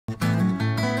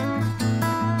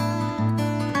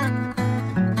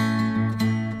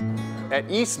At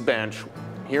East Bench,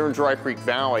 here in Dry Creek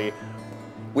Valley,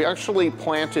 we actually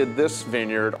planted this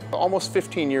vineyard almost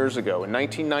 15 years ago, in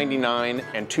 1999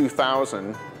 and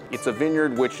 2000. It's a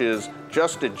vineyard which is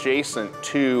just adjacent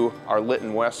to our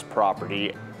Lytton West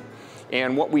property.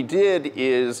 And what we did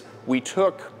is we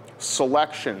took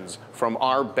selections from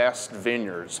our best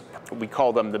vineyards. We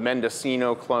call them the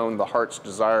Mendocino clone, the Heart's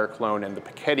Desire clone, and the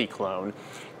Piketty clone.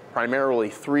 Primarily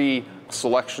 3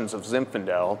 selections of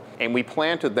Zinfandel, and we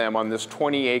planted them on this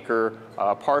 20-acre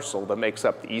parcel that makes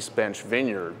up the East Bench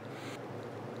vineyard.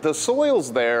 The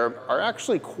soils there are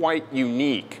actually quite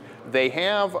unique. They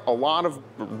have a lot of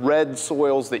red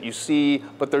soils that you see,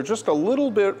 but they're just a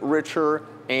little bit richer,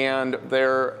 and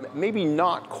they're maybe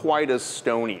not quite as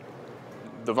stony.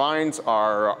 The vines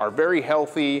are very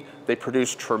healthy. They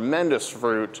produce tremendous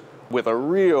fruit with a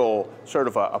real sort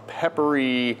of a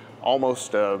peppery,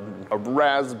 almost a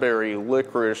raspberry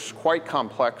licorice, quite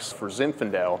complex for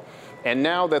Zinfandel. And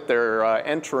now that they're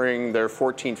entering their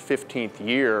 14th, 15th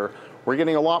year, we're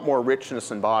getting a lot more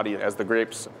richness in body as the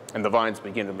grapes and the vines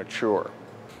begin to mature.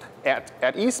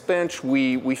 At East Bench,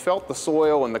 we felt the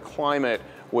soil and the climate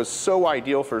was so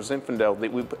ideal for Zinfandel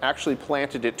that we actually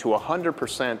planted it to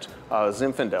 100%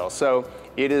 Zinfandel. So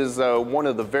it is one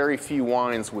of the very few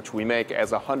wines which we make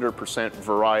as 100%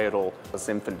 varietal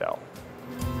Zinfandel.